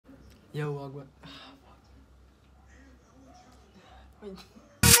Yo, Wagwan. Wait.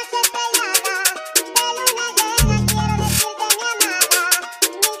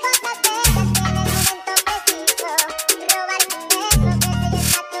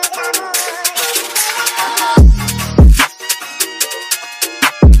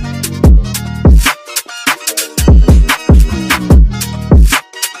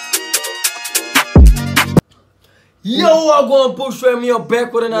 Yo, I'm going to push me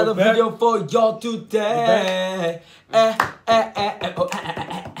back with another video for y'all today.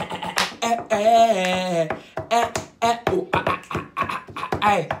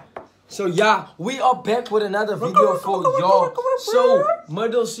 So yeah, we are back with another video for y'all. So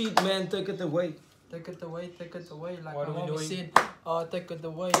middle seat man, take it away. Take it away, like what my are we mom doing? said. Take it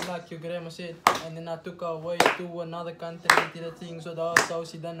away, like your grandma said. And then I took her away to another country, did the things with her, so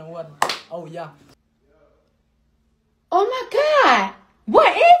she done what. Oh yeah. Oh my god!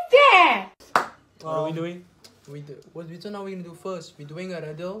 What is that? What are we doing? Which one are we gonna do first? We're doing a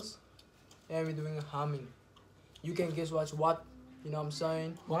riddles and we're doing a humming. You can guess what's what, you know what I'm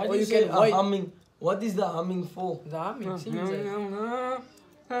saying? Why or do you say can wait. humming? What is the humming for? The humming, sing it.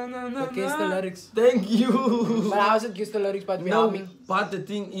 But guess the lyrics. Thank you. But how is it guess the lyrics but we're humming? But the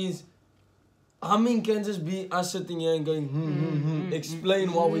thing is, humming can just be us sitting here and going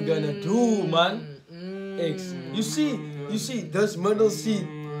explain what we're gonna do, man. You see, this middle seat.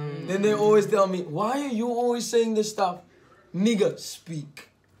 Then they always tell me, why are you always saying this stuff? Nigga, speak.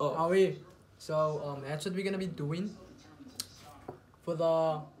 Are we? So that's what we're gonna be doing. For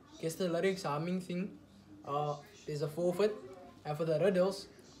the guess the lyrics humming thing, there's a forfeit, and for the riddles,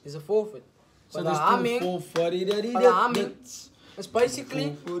 there's a forfeit. So For the humming, it's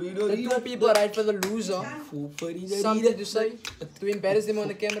basically the two people right for the loser. Something to say to embarrass them on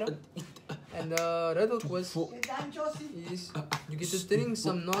the camera. And the Riddle Quiz is you get to drink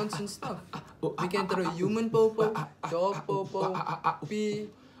some nonsense stuff. We can throw human popo, dog popo, pee,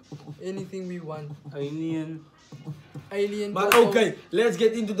 anything we want. Alien. But popo. okay, let's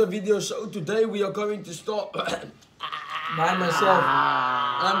get into the video. So today we are going to start by myself.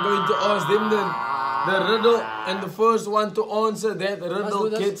 I'm going to ask them the riddle, and the first one to answer that riddle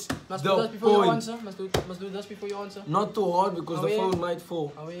gets the point. Must do this before you answer. Not too hard because the phone might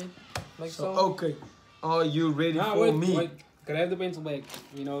fall. Like so, okay, are you ready for me? Wait. Grab the pencil back.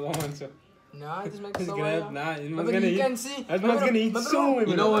 You know the answer. Nah, just make it so grab. Nah, but you can see. That's what's gonna eat so.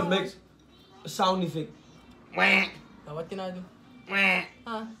 You know what makes a sound effect? Now what can I do?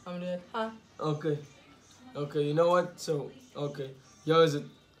 I'm gonna do that. Okay, you know what? So, okay, here is it.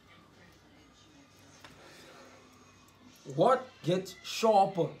 What gets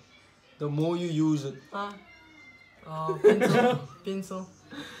sharper the more you use it? Pencil.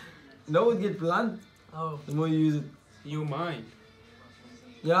 No, it gets blunt. Oh. The more you use it. You mind.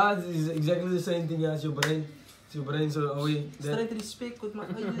 Yeah, it's exactly the same thing as your brain. It's your brain, so away. Straight to speak with my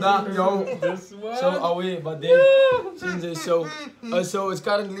Nah, yo. So away, but then since it's so it's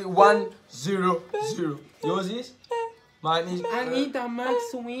currently 1-0-0. Yours is? Mine is. I need a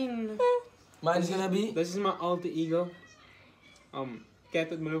max win. Mine is gonna be. This is my alter ego. Cat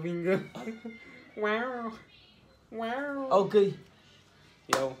with middle finger. Wow. Okay.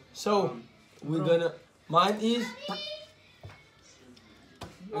 Yo. So we're gonna. Mine is.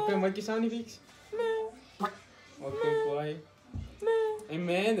 Okay, maak je sound effects. Okay, why? A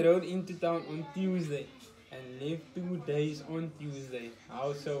man rode into town on Tuesday and lived 2 days on Tuesday.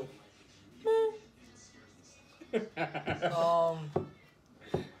 How so?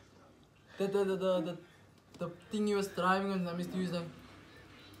 The thing he was driving on is Tuesday.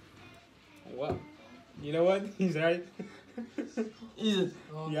 What? You know what? He's right. Is it?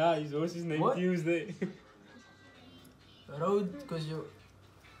 Yeah, his horse is named Tuesday. Road, because you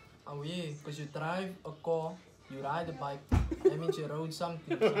drive a car, you ride a bike. That means you rode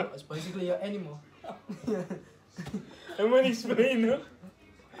something. So it's basically your animal. I'm gonna explain, no?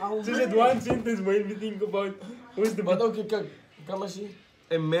 Just at one sentence made me think about who's the. But okay, come see.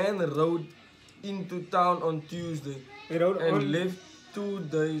 A man rode into town on Tuesday and lived 2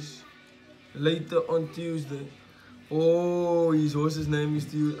 days later on Tuesday. Oh, his horse's name is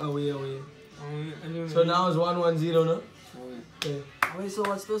Tuesday. Away. So now it's 1-1-0, no? Okay. Wait, so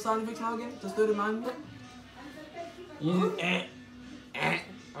what's the sound effects now again? Just to remind me.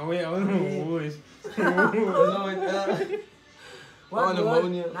 Away, I don't know who is. What?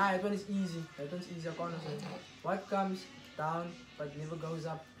 Nah, that one is easy. That one's easy. I can't say. What comes down but never goes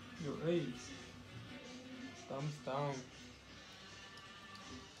up? Your age. Thumbs down.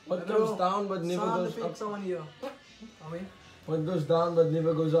 What comes down but never goes up? Someone here. Are we? What goes down but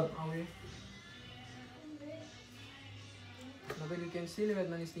never goes up? Are we? but you can still have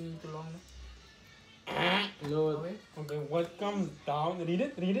money stinging too long. You know what? Wait. Okay, what comes down? Read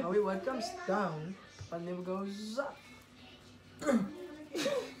it. Wait, what comes down but never goes up? Remember,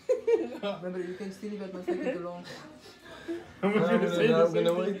 you can still have money stinging too long. I'm gonna say the I'm same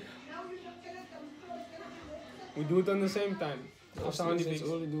gonna thing. wait. We do it on the same time. Our sound That's effects.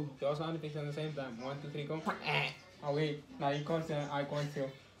 all we do. Our sound effects on the same time. 1, 2, 3, go. Oh wait, now you can't say. I can't say.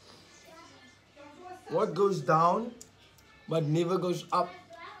 What goes down but never goes up?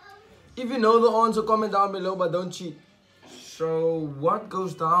 If you know the answer, comment down below, but don't cheat. So, what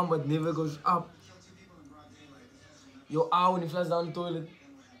goes down but never goes up? Your eye when you flush down the toilet.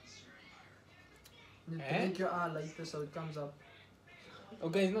 You drink your eye later so it comes up.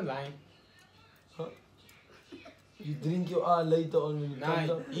 Okay, it's not lying. Huh? You drink your eye later on when it comes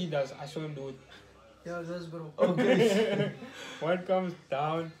Nah, up. he does. I saw him do it. Yeah, that's bro. Okay. What comes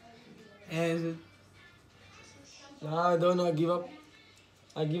down? Is it? Nah, I don't know. I give up.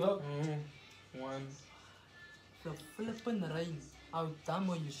 I give up. 1. The flippin' rain. How dumb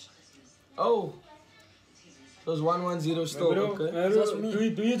are you? Oh. So it's 1-1-0 still. Bro, Okay. That's me.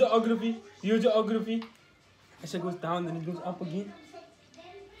 Do your geography. Do your geography. As it goes down, then it goes up again.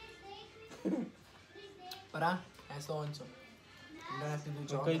 But that's the answer. You don't have to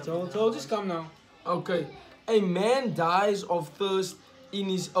do Okay, geography. so just come now. Okay. A man dies of thirst in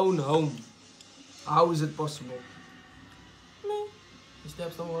his own home. How is it possible? The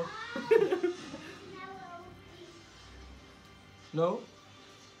steps don't work. No?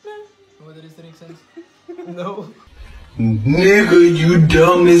 What does it make sense? No? Nigga, you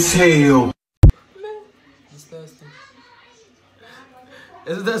dumb as hell. He's thirsty.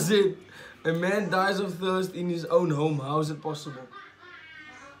 That's it. A man dies of thirst in his own home. How is it possible?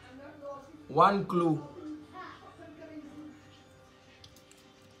 One clue.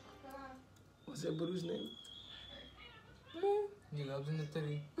 What's that bro's name? He loves in the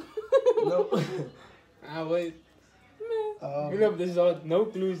titty. No. Ah, wait. Look, this is all, no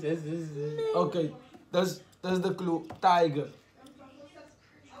clues. This. Okay. That's the clue. Tiger.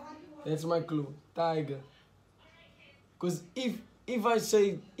 That's my clue. Tiger. Cause if I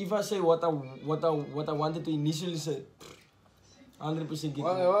say what I wanted to initially say, 100% get it.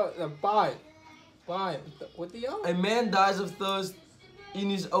 What? The pie. Pie. What the hell? A man dies of thirst in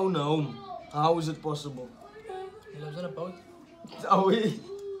his own home. How is it possible? He lives on a boat. Oh, wait.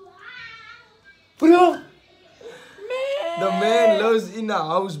 Bro! The man lives in a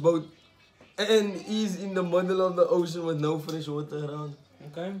houseboat and he's in the middle of the ocean with no fresh water around.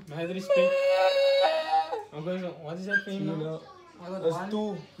 Okay, mad respect. Okay, so what is that thing You now? know, I got that's one.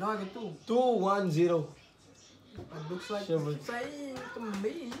 2, No, I got 2. 2-1-0. It looks like Sure. saying to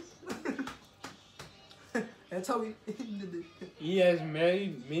me. That's how we ended it. He has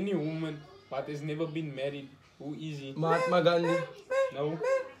married many women, but has never been married. Who is he? Mahatma Gandhi. No?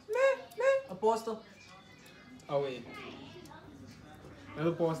 Apostle. Oh, wait.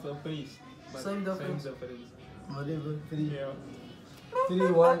 Another pastor, priest. But Same difference. Whatever. 3. Yeah.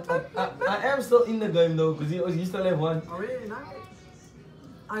 3-1. I am still in the game though, because he still have 1. Oh, really? Nice.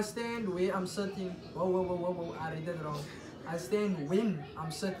 I stand where I'm sitting. Whoa. I read it wrong. I stand when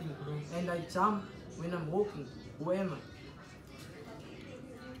I'm sitting. And I jump when I'm walking. Who am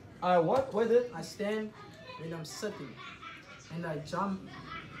I? What? What is it? I stand when I'm sitting. And I jump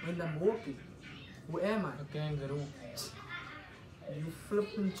when I'm walking. Who am I? A kangaroo. You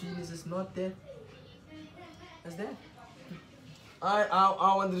flipping genius, it's not that. That's that.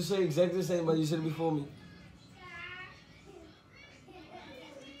 I wanted to say exactly the same, but you said it before me.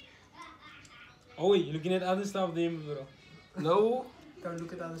 Oh, wait, you're looking at other stuff there, bro. No? Can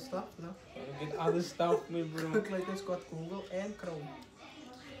look at other stuff, no? Look at other stuff, me, bro. Look like it's got Google and Chrome.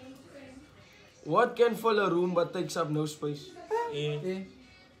 What can fill a room but takes up no space? Air Eh?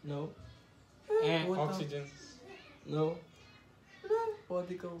 No. and Water. oxygen. No.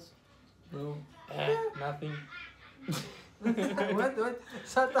 Particles. No. Nothing. What?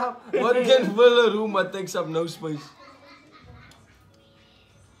 Shut up. What can fill a room but takes up no space?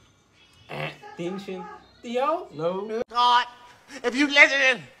 Tension. Theo? No. God, if you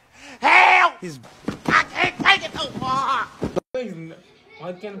listen, hell is. I can't take it no more.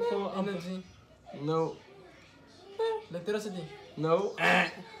 What can fill up? Energy. No. Electricity. No.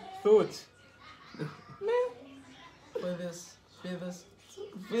 Thoughts. Feathers. Feathers.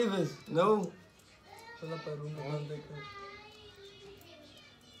 Feathers. No. Fill up a room with one decoration.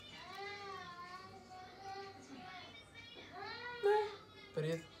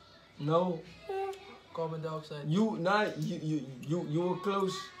 Breathe. No. Carbon dioxide. You were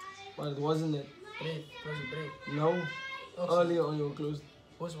close, but it wasn't it. Breathe. Breathe. No. Oxygen. Earlier on you were close.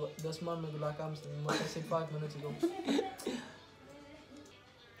 What's what? That's my like I'm saying. What I said 5 minutes ago.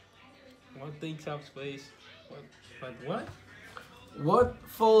 What takes up space? What? What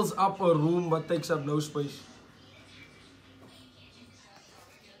fills up a room but takes up no space?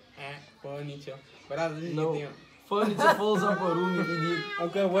 Furniture. But I didn't No. get Furniture fills up a room, you idiot.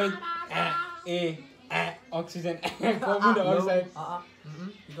 Okay, wait. Oxygen. Carbon dioxide.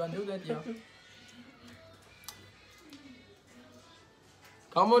 You can't do that, yeah.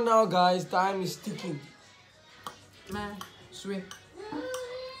 Come on now, guys. Time is ticking. Man, swim.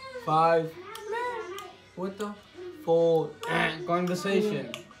 5, Water. 4,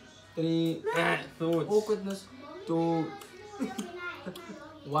 Conversation. 3, Thoughts. Awkwardness. 2,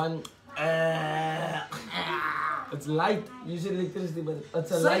 1. It's light. You said electricity, but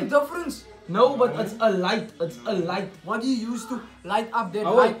it's a Same light. difference. No, but it's a light. It's a light. What do you use to light up that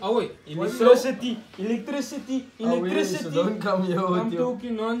Oh light? wait. Electricity. Electricity. Oh, wait, Electricity. so don't come here I'm with your...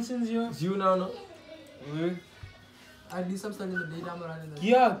 talking nonsense, yo. It's you now, no? At least I'm still in the lead. I'm running this.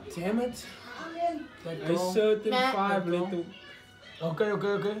 Yeah, damn it. That A girl. certain That 5 girl. letter. Okay.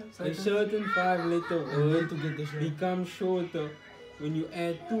 A certain 5 letter I need word to get this right. becomes shorter when you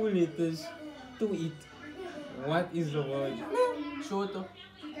add 2 letters to it. What is the word? Shorter.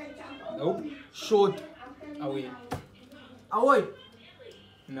 Nope. Short. Away. Oh wait.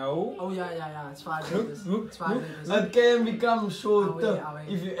 No. Oh yeah. It's 5 letters. It's 5 letters. It can become shorter Away.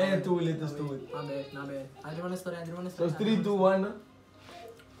 if you add 2 letters to it. Not bad. I don't want to start. So it's 3, 2, 1. Huh?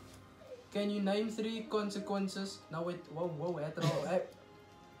 Can you name 3 consequences? No wait. Whoa.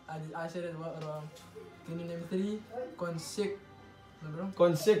 I said it wrong. Can you name 3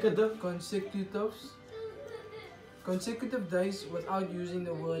 consecutive days without using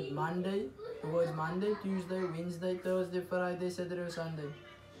the word Monday? The words Monday, Tuesday, Wednesday, Thursday, Friday, Saturday, or Sunday.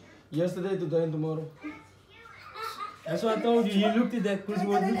 Yesterday, today, and tomorrow. That's what I told you. You looked at that because you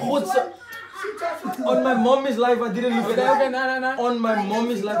were God, on my mommy's life, I didn't look at Okay, that. no. On my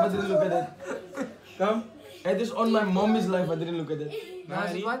mommy's life, I didn't look at that. Come. It is on my mommy's life, I didn't look at that. Now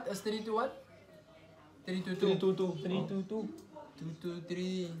is it what? Is 3 to what? 3 to 2. 3, 2, 2. 3, 2, 2. 2 to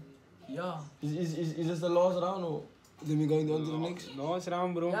 3. Yeah. Is this the last round or then we going on to the next? Last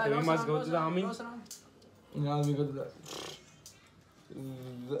round, bro. Yeah, Then we last must round, go last to the round, humming. last round. Yeah, we go to that.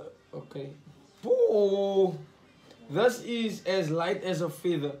 Okay. Oh, this is as light as a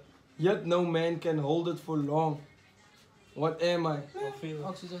feather, yet no man can hold it for long. What am I?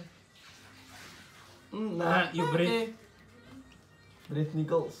 Oxygen. Nah, You breathe. Brett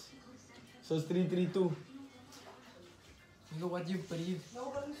Nichols. So it's 3, 3, 2. You know what you breathe. You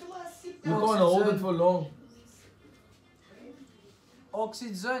can't hold it for long.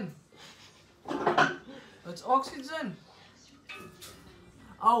 Oxygen. It's oxygen.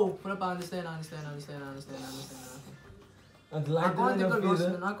 Oh, flip, I understand. It's I lighter can't than take a a loss,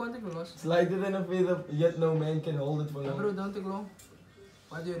 feather. man. I can't take a loss. It's lighter than a feather, yet no man can hold it for Bro, long. don't take long.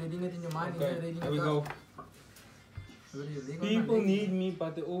 What, you're reading it in your mind? Okay, You're reading here we it go. up. Bro, you're reading on my People leg. need me,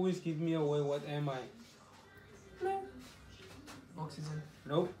 but they always give me away. What am I? Oxygen.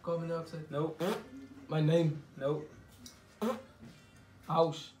 Nope. Carbon dioxide. Nope. My name. Nope.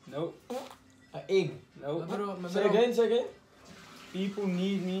 House. Nope. An egg. Nope. Say again, say again. People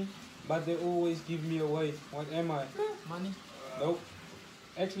need me, but they always give me away. What am I? Money. Nope.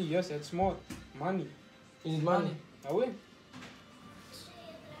 Actually, yes, that's smart. Money. Is it money? Are we?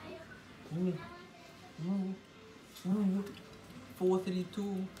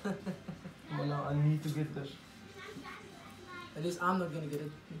 432. But now I need to get this. At least I'm not gonna get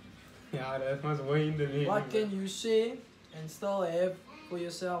it. Yeah, that was way in the lead. What can you say and still have for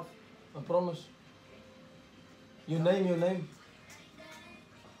yourself? I promise. Your name.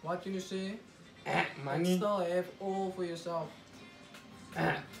 What can you say and Money. still have all for yourself?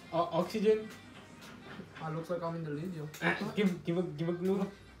 Oxygen. Looks like I'm in the lead, yo. Give a clue.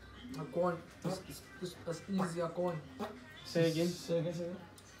 I can't. That's easy, I can't. Say again. Say again, say again.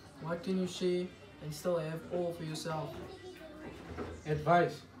 What can you say and still have all for yourself?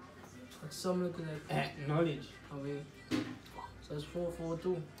 Advice. It's similar to that. Knowledge. Okay. So it's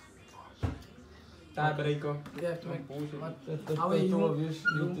 442. Tiebreaker. We have to make Bullshit. what? The How are you? two of you need to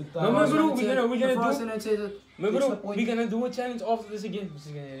No, tie. bro, we're gonna The first do. thing I said that. But What's bro, the point? we're gonna do a challenge after this again. This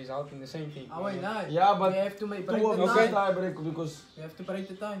is gonna result in the same thing. Oh wait, no. Yeah, but we have to break Two of the us Okay. time. tiebreak because We have to break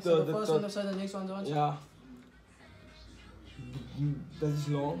the time. So the first one said the next one's on. yeah. That is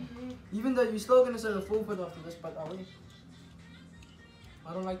long. Even though you're still gonna say the full bit after this, but are we?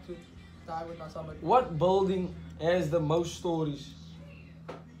 I don't like to die with somebody. What building has the most stories?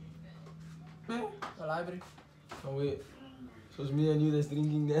 The library. Oh wait. So it's me and you that's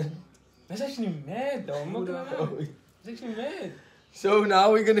drinking then. That's actually mad though. I'm not gonna Oh, lie. wait. It's actually mad. So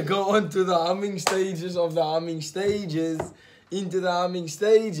now we're gonna go on to the humming stages of the humming stages. Into the humming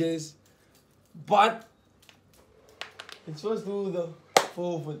stages. But let's first do the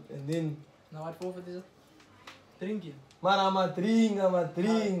forward and then. Nou, wat voor is het? Drinken. Maar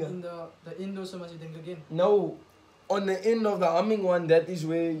drinken. In the indoor, so must you drink again. No, on the end of the humming one, that is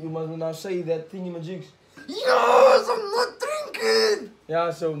where you must now say that thingy magics. Yes, I'm not drinking.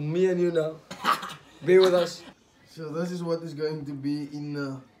 Yeah, so me and you now. Be with us. So this is what is going to be in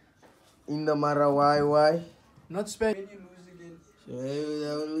the Marawai. Not spend. When you lose again. So here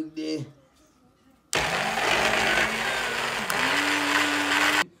we look there.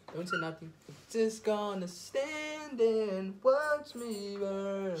 Don't say nothing. Just gonna stand and watch me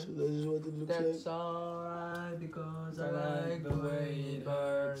burn. So this is what it looks like. That's alright because I like the way it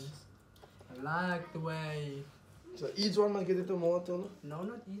burns. I like the way. So each one must get it to more, no? No,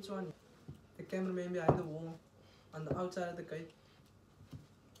 not each one. The cameraman behind the wall. On the outside of the cake.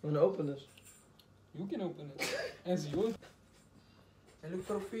 I'm gonna open this. You can open it. As yours. It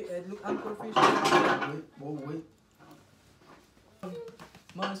look unprofessional. Wait.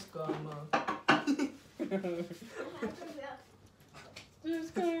 Must come up.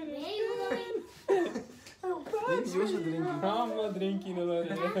 Just kind Maybe you should drink it. I'm not drinking a lot.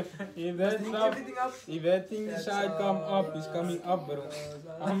 If that Drink stuff, everything up. if that thing decide come up, it's coming up, bro.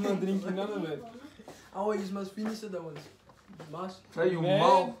 I'm not drinking none of it. Oh, you must finish it, that one. Must. Hey, you mad?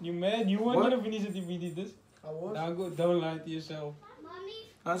 mouth. You mad? You weren't gonna finish it if we did this. I was. Now don't lie to yourself.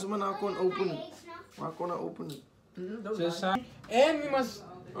 Als we nou kon openen. Waar kon hij openen? Don't Just lie. and we must.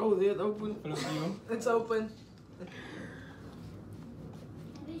 Oh, they had open. Look at you. It's open.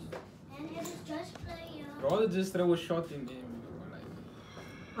 Rather just throw a shot in there.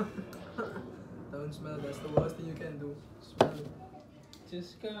 Don't smell, that's the worst thing you can do. Smell it.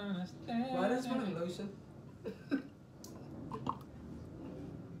 Just gonna stand. Why does it smell like lotion?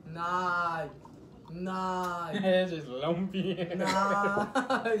 Nah. It's just lumpy. Nah.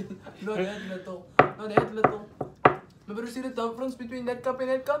 Not that little. Not that little. Remember to see the difference between that cup and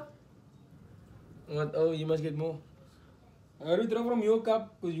that cup? What? Oh, you must get more. I gotta throw from your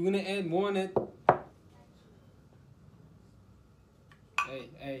cup because you're gonna add more on it.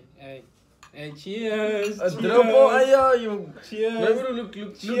 Hey, cheers! A drop on you. Cheers! Remember, look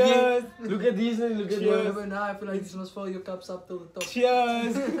Cheers! Look at these and look at Cheers. Remember now, I feel like this must fill your cups up till the top.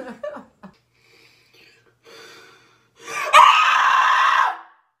 Cheers!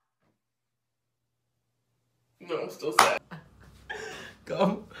 No, I'm still sad.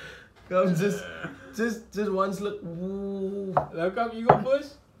 Come, just one slip. Ooh. Look up, you go push.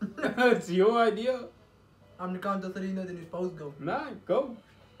 It's your idea. I'm the count of 3, then you both go. Nah, go.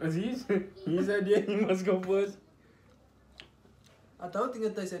 It's his idea, he must go first. I don't think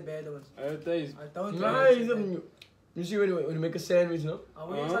it tastes that bad, ones. It tastes. I don't think Nice. it tastes that bad. You see when you make a sandwich, no? I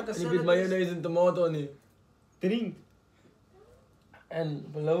want it's like a And you salad. put mayonnaise and tomato on it. Drink.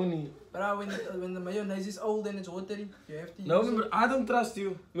 And bologna. But when the mayonnaise is old and it's watery, you have to No, use remember, I don't trust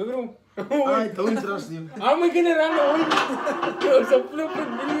you. Look at him. I don't trust you. How am I gonna run away? It was a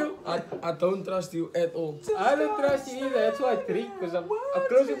flipping video. I don't trust you at all. I don't trust you either. That's why I drink. Because I'm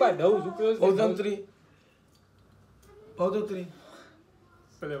closing my nose. Who closed Hold their on nose? 3. Hold on 3.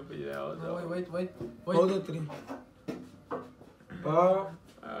 Flipping hell, No, no. wait. Hold on 3.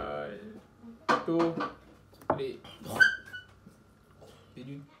 2, 3. Did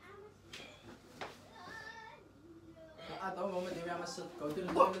you? At that moment, maybe I must go to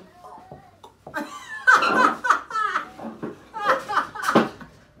the toilet.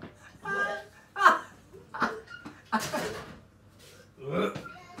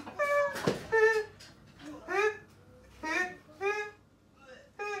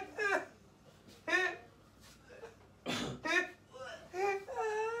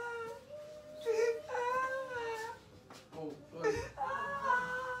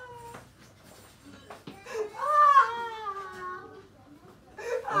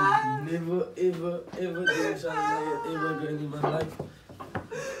 Never, ever doing something like that ever again in my life.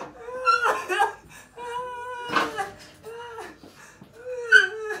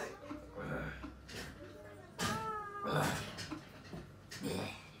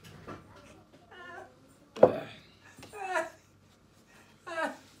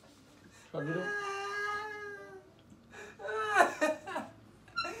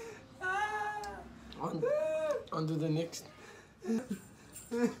 On to the next.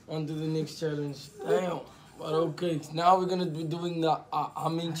 On to the next challenge. Damn. But okay, now we're gonna be doing the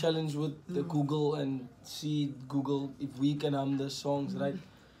humming challenge with the Google and see Google if we can hum the songs, right?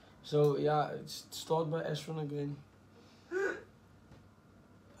 So yeah, it's start by Ashton again.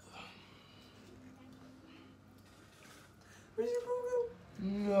 Where's your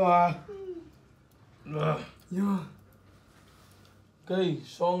Google? Yeah. Okay,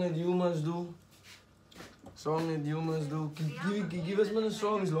 song that you must do. Song that humans do. Give us one a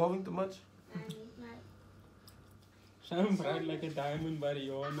song. Is laughing too much? Shine bright like a diamond by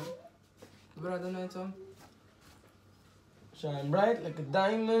Rihanna. Bro, I don't know that song. Shine bright like a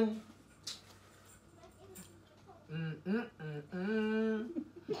diamond.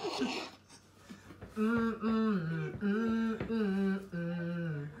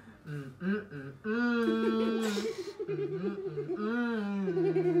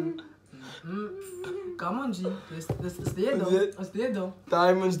 Come on, G. That's there though. That's there though.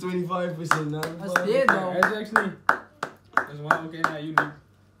 Diamonds 25% now. That's there though. That's actually. That's one okay now you need.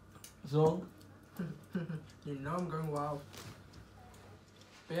 Song? You know I'm going wild.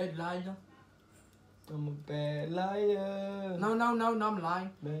 Bad liar. I'm a bad liar. No, I'm lying.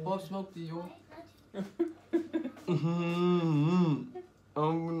 Bad. Pop Smoke the yo. I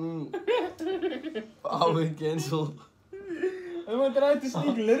will cancel. I'm gonna try to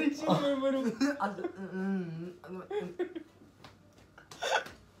sneak lyrics in there, bro.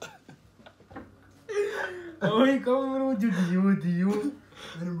 Oh, he come bro, do you.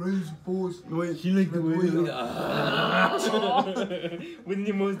 And I'm ready to pause. Wait, She like the way you with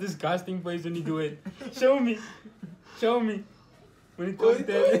the most disgusting face when you do it. Show me. When you talk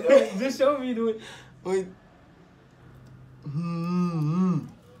that, just show me do it. wait.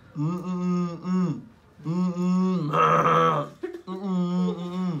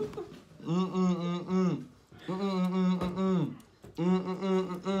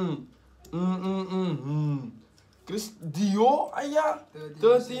 Chris Dio, ayah,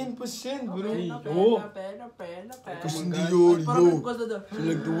 13%, bro. Chris Dio. She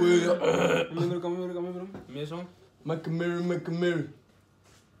like the way. Come here, bro. Meer song. Make a mirror.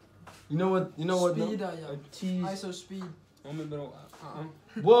 You know what? Speed, No? yeah. Cheese. ISO speed. Oh, my bro.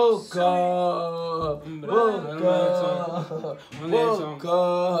 Woke up.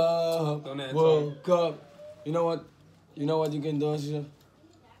 You know what? You can do, sir.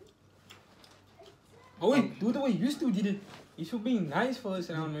 Oh wait, do it the way you used to did it. You should be nice for us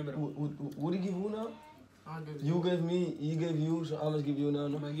around, my bro. What do you give who now? I'll give You gave me, he gave you, so I must give you now.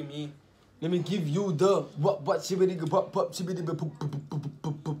 I'm No? gonna give me. Let me give you the what shibidi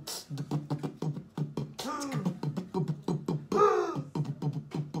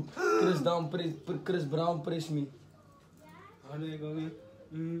Chris Brown press me. How do I go again?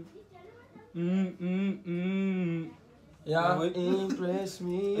 Yeah, wait. impress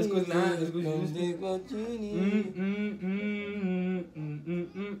me. Let's go now, let's go. Don't take what you need.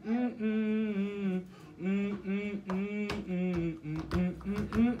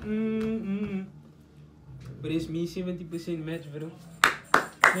 Press me 70% match, bro.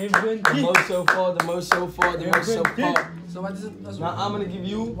 The most so far. So what is it? That's Now I'm gonna give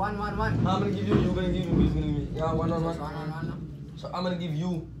you. 1. I'm gonna give you. You're gonna give me. He's gonna give me. Yeah, 1 on 1. One. So I'm gonna give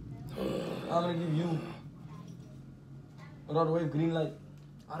you. Rod wave green light.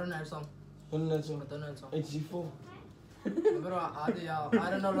 I don't know that song. What is that song? I don't know that song. HG4. Bro, I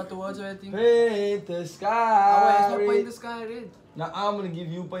don't know what the words are, I think. Paint the Oh, wait, sky. it's not Paint the Sky Red. Now I'm gonna give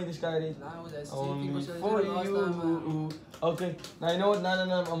you paint the sky red. No, that's the same Only thing was the for last time. you. Okay. Now you know what? No. I'm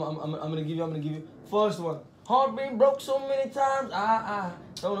gonna give you. First one. Heart been broke so many times. I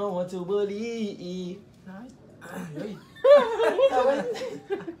don't know what to believe. Hey. No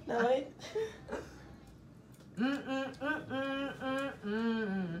wait.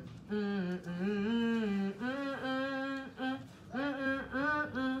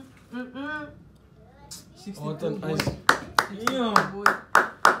 Autumn ice.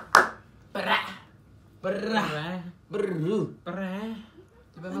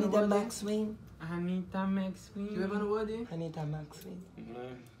 Anita Maxwell. Anita Maxwell. You have a word here? Anita Maxwell.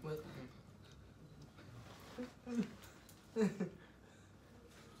 What?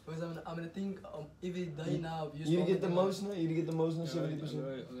 Because I'm gonna think if it die now. You get the most now? You get the most now?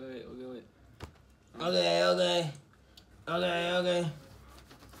 70%. Okay. Okay.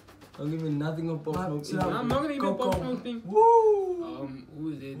 Don't give me nothing on Pop Smoke. I'm not gonna even Pop Smoke thing. Woo! Who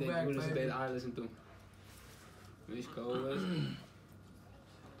is it that I listen to? Which covers?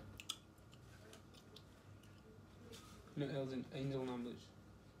 No, Angel Numbers.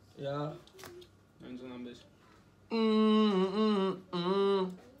 Yeah. Angel Numbers.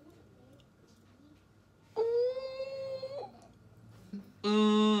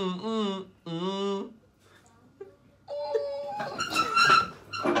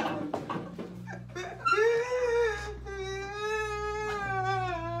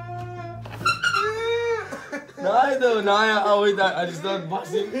 I just started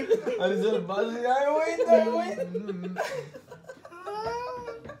buzzing. Wait.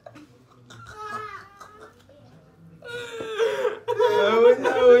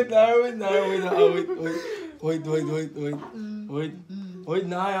 Wait. Wait. Wait,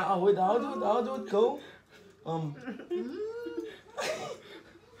 nah, yeah, wait, how do it go?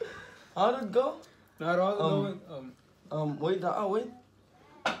 How did it go? Naar all Wait.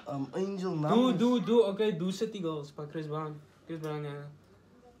 Angel Numbers. Do. Oké, doe City Goals. Pak Chris Brown. Chris Brown, ja.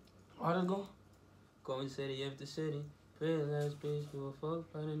 How did it go? Go city after city. Realize space for a fuck.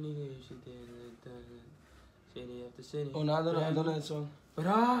 But a nigga you should do city after city. Oh, no, I don't know that song. But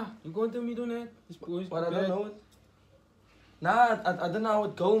you going to tell me do that? But I don't know it. Nah, I don't know how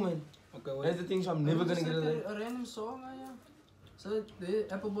it go, man. Okay, That's the thing, so I'm never gonna get it. A random song, ja. So the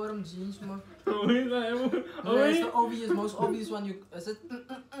apple bottom jeans, man. Oh, is that No, it's the obvious, most obvious one. You is it?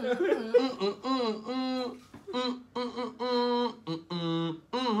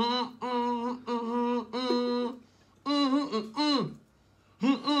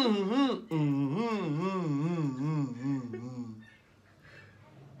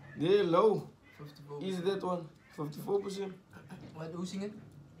 They're low. 54. Is that one? 54%? What? Who sing it?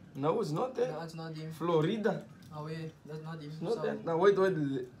 No, it's not that. No, it's not him. Florida. Oh yeah, that's not him. It's not So, that. Now wait.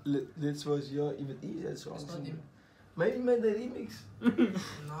 Let's was your even easier song. it's not him. Maybe made the remix.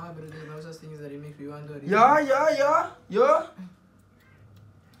 Nah, but there's no such thing as a remix. We want to remix. Yeah.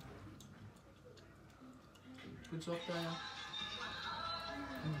 Good soft, ja.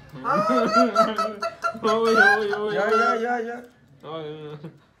 Oh. Yeah. Oh, yeah.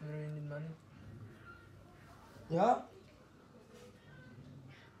 We need money. Yeah.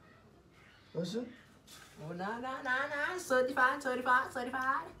 What's it? Oh, nah. Certified.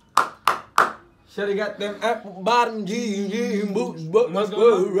 Shawty got them apple bottom jeans, boots, Must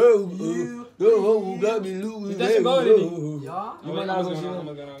go the whole got me losing. That's about it. Ja? You might not go I'm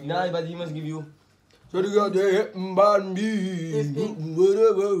sing. gonna- Nah, but he must give you. Shawty got them apple bottom jeans,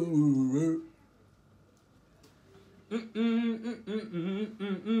 whatever.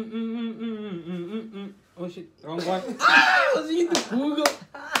 Oh shit, wrong one. Was he in the Google?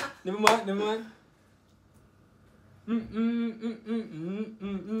 Never mind.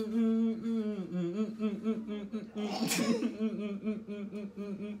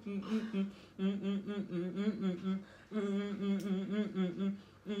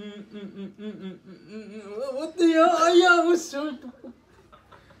 What the hell? I was so.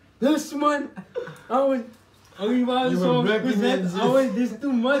 This man, I was so this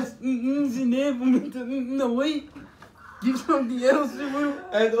too much. No way. Give something else, bro.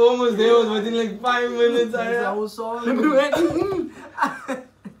 And almost there was within like 5 minutes. That's the I whole song.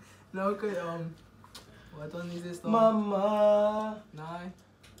 No, okay, what one is this song? Mama, Nah.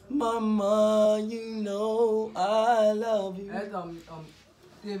 Mama, you know I love you. And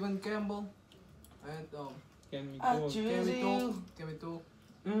Kevin Campbell. And Can we I go? Can choose we you. talk? Can we talk?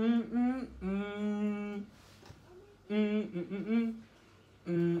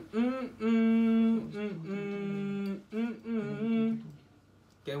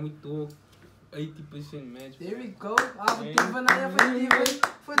 Can we talk? 80% match. There we go. Vertieven,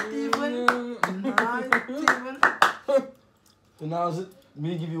 vertieven. Nah, vertieven. So now is it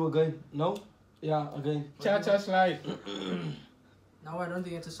me give you a game? No? Yeah, a game. Cha-cha slide. Now I don't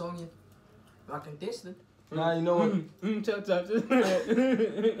think it's a song yet. But I can test it. Nah, you know what? Cha-cha.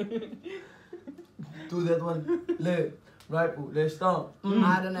 Do that one. Left, right foot, let's stop.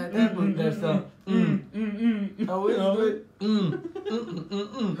 I don't know that one. Let's stop. I will do it.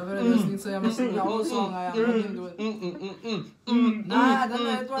 Look at this thing, so I must sing the whole song. I can't do it. Nah, I don't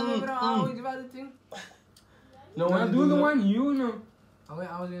know that one, bro. I will give out the thing. No Now one do the one you know. I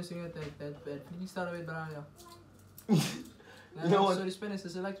was gonna sing it that please start with Brian. You know what? Sorry, Spanish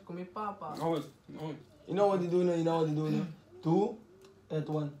is like come papa. Oh. You know what you do now? You know what you do now? Two, that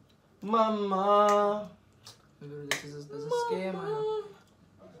one. Mama. This is a scam,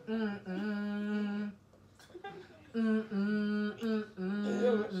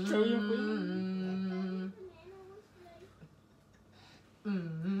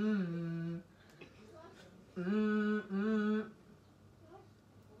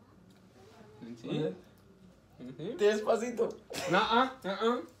 Despacito.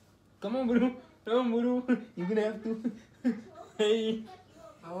 Come on, bro. You're gonna have to. Hey.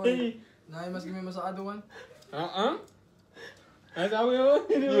 Now you must give me my other one. That's how we all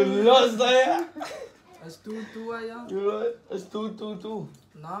do. You lost there. That's 2-2, yeah. You lost. It's 2-2-2.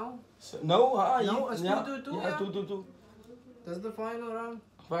 Now, No, No, it's 2-2-2, Yeah, yeah. 2-2-2. that's the final round.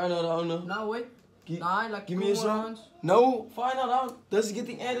 Final round. No. Now wait. Gi- Nah, like give me 2 a song. rounds. No, final round. That's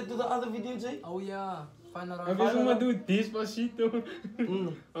getting added to the other video, Jay. Oh yeah, final Heb round. je zomaar doe Despacito?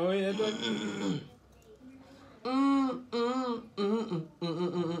 Oh ja, dat.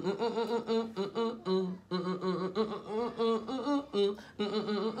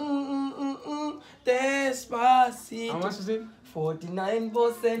 Despacito. How much is it?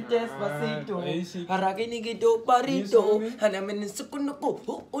 49% Despacito. Basic. Haragini gito Yes, parito. homie. Hanamin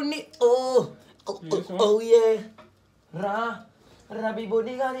sukunuko. Uni oh. Yes, Oh yeah. Rabi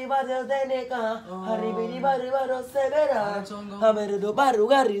budi gari bado teneka. Hari bidi baru baru severa. Hamerudo baru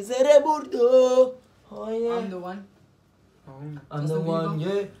gari cereburdo. Oh yeah. I'm the one. I'm the one,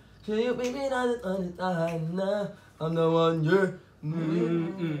 yeah. Say you baby I'm the one, yeah.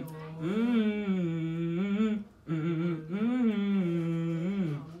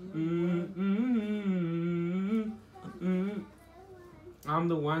 I'm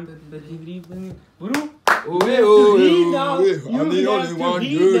the one that you read. Bro, Oh, read now. I'm You the have only to one,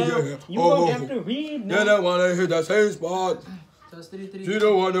 read yeah, now. yeah. You don't have to read You're now. the one that hit the same spot. So it's 3-3. She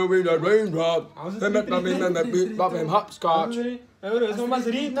the one who made the raindrop. How's it They met them in the beat, pop him hopscotch. So much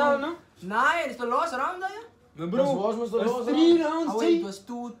read now, no? Nee, it's the last round, yeah? No, Dat bro. was the It's last 3 Oh rounds, wait, it see? was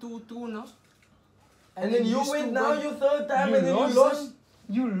 2-2-2, no? And then you still win now, won. your third time, You and then you lost. lost.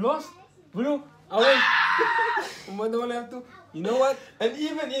 You lost, bro. Oh wait. But don't have to. You know what? And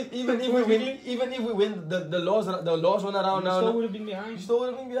even if we win the last one around You now, still would have been behind. you still would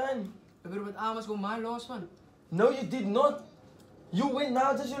have been behind. Bro, but I was going my last one. No, you did not. You win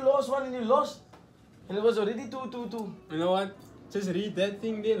now, just you lost one and you lost, and it was already 2-2-2. You know what? Just read that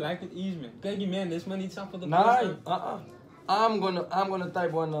thing there like it is, man. Kijk, man, this man needs something for the Nah, first I'm gonna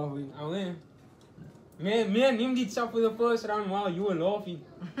type one now for you. Oh, man. Man, him did something for the first round while you were laughing.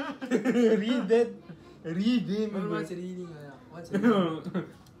 Read that. Read him. Bro, what's reading? What's reading?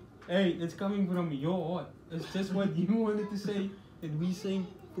 Hey, it's coming from your heart. It's just what you wanted to say that we saying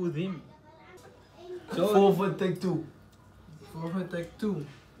for them. So, Forward, take two. For take 2.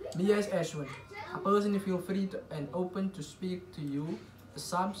 P.U.S.H. A person feel free to, and open to speak to you, the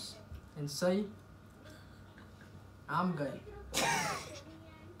subs, and say, I'm gay.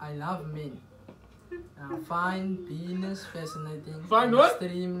 I love men. I find penis fascinating. Find and what?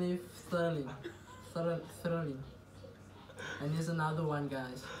 Extremely thrilling. Thrilling. And here's another one,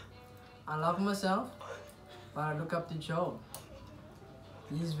 guys. I love myself, but I look up to Joe.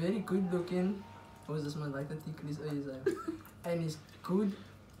 He's very good looking. Who's this man? Like the ticklies and he's good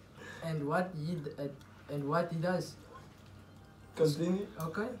and what he does. Continue.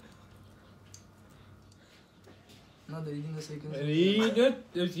 Okay. Not reading the second. read it.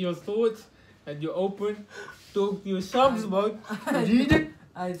 It's your thoughts and you open. Talk to your subs about. Read it.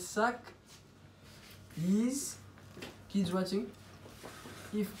 I suck. He's kids watching.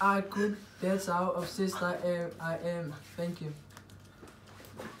 If I could, that's how obsessed I am. Thank you.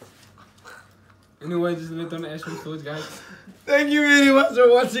 Anyway, just let on the Ashwin thoughts, guys. Thank you very much for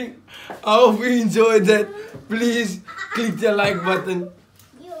watching. I hope you enjoyed that. Please click the like button.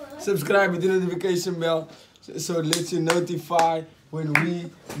 Subscribe with the notification bell so it lets you notify when we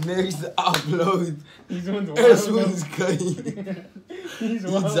next upload. He's on the Ashwin's guy. He's He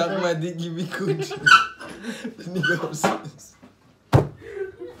wild. zag my dick, give me good. Nigga obsessed.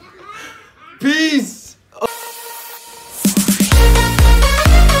 Peace.